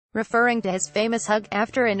Referring to his famous hug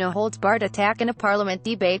after a no-holds-barred attack in a parliament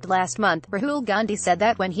debate last month, Rahul Gandhi said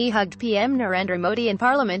that when he hugged PM Narendra Modi in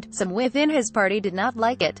parliament, some within his party did not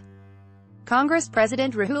like it. Congress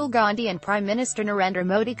President Rahul Gandhi and Prime Minister Narendra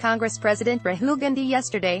Modi. Congress President Rahul Gandhi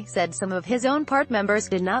yesterday said some of his own part members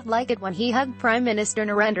did not like it when he hugged Prime Minister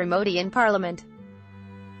Narendra Modi in parliament.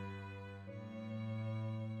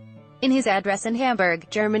 In his address in Hamburg,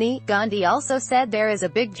 Germany, Gandhi also said there is a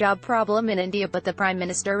big job problem in India but the Prime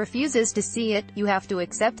Minister refuses to see it. You have to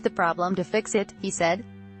accept the problem to fix it, he said.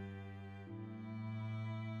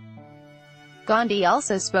 Gandhi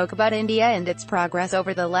also spoke about India and its progress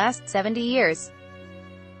over the last 70 years.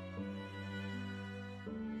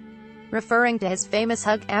 Referring to his famous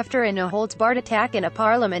hug after a no-holds-barred attack in a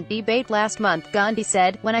parliament debate last month, Gandhi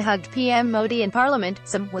said, "When I hugged PM Modi in parliament,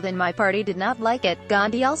 some within my party did not like it."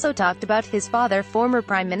 Gandhi also talked about his father, former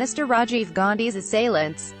Prime Minister Rajiv Gandhi's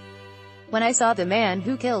assailants. "When I saw the man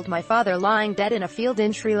who killed my father lying dead in a field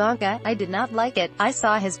in Sri Lanka, I did not like it. I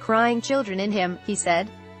saw his crying children in him," he said.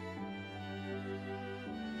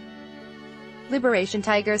 Liberation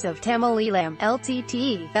Tigers of Tamil Eelam,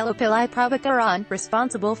 LTTE, Velupillai Prabhakaran,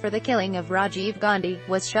 responsible for the killing of Rajiv Gandhi,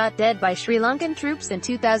 was shot dead by Sri Lankan troops in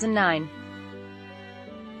 2009.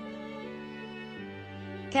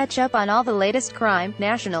 Catch up on all the latest crime,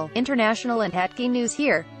 national, international and Hatki news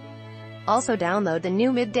here. Also download the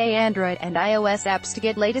new Midday Android and iOS apps to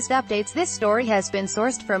get latest updates. This story has been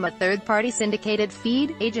sourced from a third-party syndicated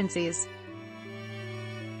feed agencies.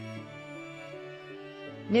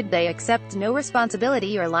 Midday accepts no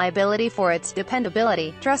responsibility or liability for its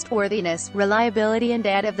dependability, trustworthiness, reliability and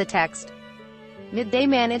date of the text. Midday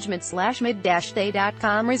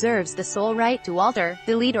Management/mid-day.com reserves the sole right to alter,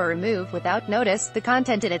 delete or remove without notice the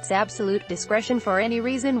content at its absolute discretion for any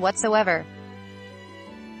reason whatsoever.